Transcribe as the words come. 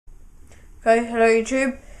Okay, hello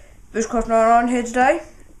YouTube, Bushcraft 99 here today,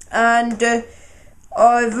 and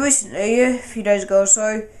I've recently, a few days ago or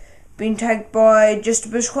so, been tagged by Jester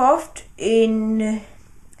Bushcraft in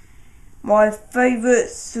my favourite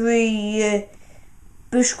 3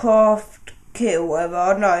 Bushcraft kit or whatever,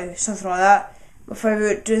 I don't know, something like that. My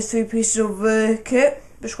favourite 3 pieces of kit,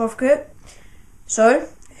 Bushcraft kit. So,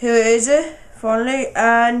 here it is, finally,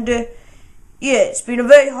 and yeah, it's been a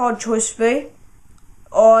very hard choice for me.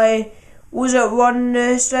 I was at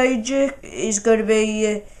one stage, is going to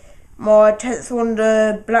be my 10th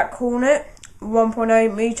Wonder Black Hornet,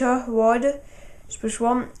 1.8 metre wide, special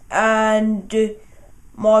one, and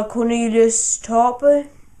my Cornelius Tarp,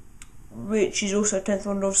 which is also 10th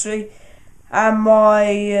Wonder obviously, and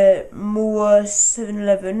my Moore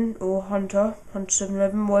 711, or Hunter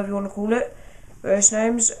 711, whatever you want to call it, various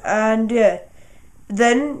names, and yeah.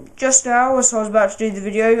 Then, just now, as I was about to do the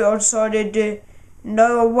video, I decided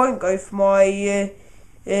no, I won't go for my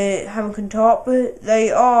hammock and tarp.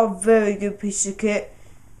 They are very good pieces of kit.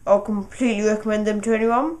 I'll completely recommend them to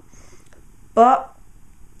anyone. But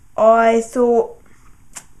I thought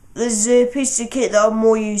there's pieces of kit that are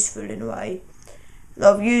more useful in a way,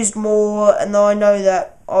 that I've used more, and I know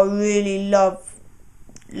that I really love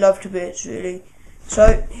to bits, really.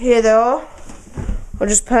 So here they are. I'll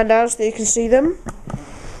just pan down so that you can see them.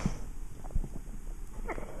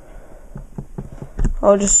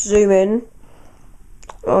 I'll just zoom in.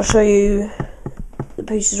 I'll show you the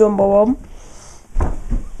pieces one by one.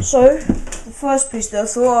 So, the first piece that I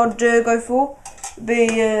thought I'd go for would be,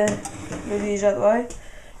 move these out of the way.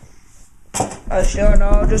 Actually, I know,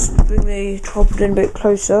 I'll just bring the tripod in a bit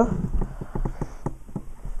closer.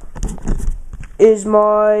 Is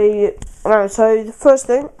my, so the first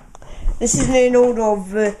thing, this isn't in order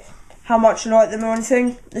of how much I like them or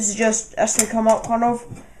anything. This is just as they come up, kind of.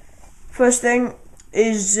 First thing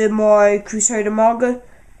is my Crusader Marga.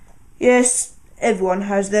 Yes, everyone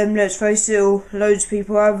has them, let's face it, or loads of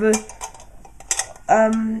people have.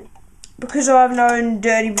 Because I've known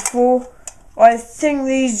Dirty before, I think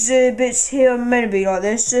these bits here are meant to be like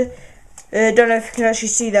this. Don't know if you can actually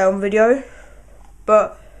see that on video,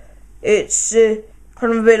 but it's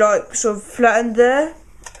kind of a bit like sort of flattened there,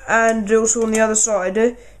 and also on the other side.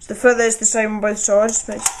 So the feather is the same on both sides,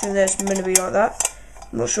 makes it think that's meant to be like that.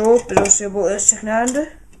 I'm not sure, but also I bought this second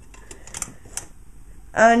hand.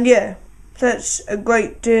 And yeah, that's a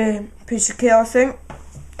great piece of kit, I think.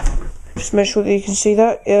 Just make sure that you can see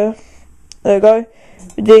that, yeah. There we go.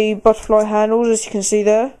 With the butterfly handles, as you can see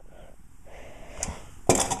there.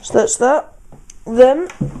 So that's that. Then,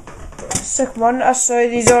 second one, as I say,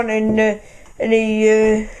 these aren't in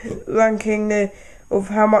any ranking of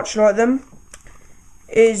how much I like them,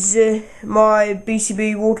 is my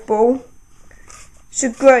BCB water bottle. It's a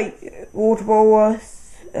great water bottle,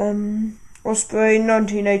 Osprey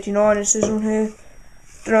 1989 it says on here.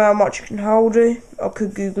 Don't know how much it can hold. I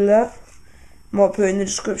could Google that. Might put it in the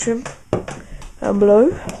description down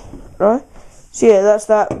below. Right. So yeah, that's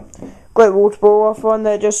that. Great water bottle. I find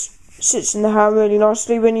that it just sits in the hand really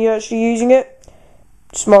nicely when you're actually using it.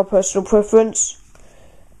 It's my personal preference.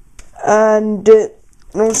 And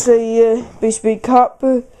also BCB cup.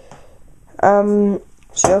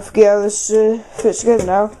 So I forget how this fits together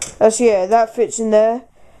now. So yeah, that fits in there,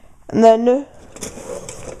 and then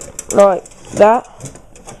like that.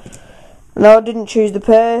 Now I didn't choose the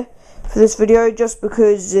pair for this video just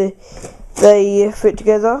because they fit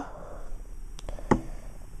together.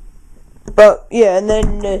 But yeah, and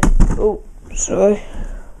then oh sorry.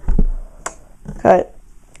 Okay,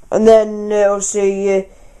 and then obviously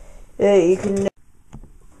you can.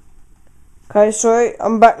 Okay, sorry,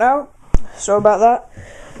 I'm back now. Sorry about that.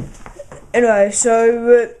 Anyway,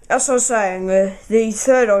 so as I was saying, the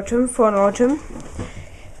third item, final item,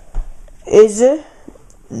 is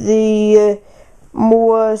the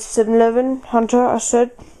Moore 711 Hunter, I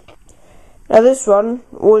said. Now this one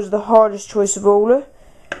was the hardest choice of all,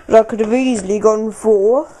 but I could have easily gone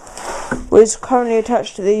for, was currently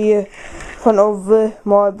attached to the front of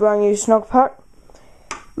my brand new snug pack,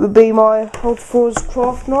 would be my Holtfor's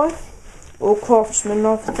craft knife. Or craftsman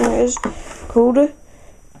knife, I think it is called. There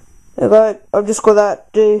we go. I've just got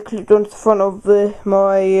that clipped onto the front of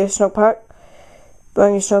my snug pack,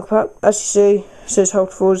 brand new snug pack. As you see, it says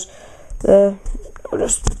Holtfor's there. I'll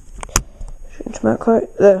just shoot into my coat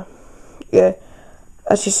there. Yeah,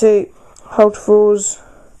 as you see, Holtfor's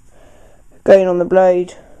going on the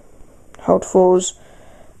blade, Holtfor's,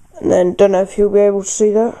 and then don't know if you'll be able to see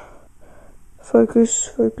that. Focus.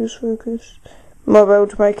 Might be able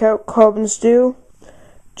to make out carbon steel.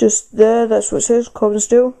 Just there, that's what it says, carbon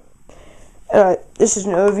steel. Alright, this is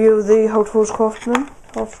a review of the Holtfor's Craftsman.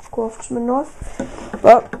 half craftsman knife.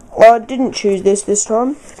 But I didn't choose this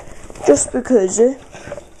time, just because,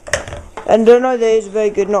 and I know that it's a very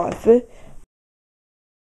good knife,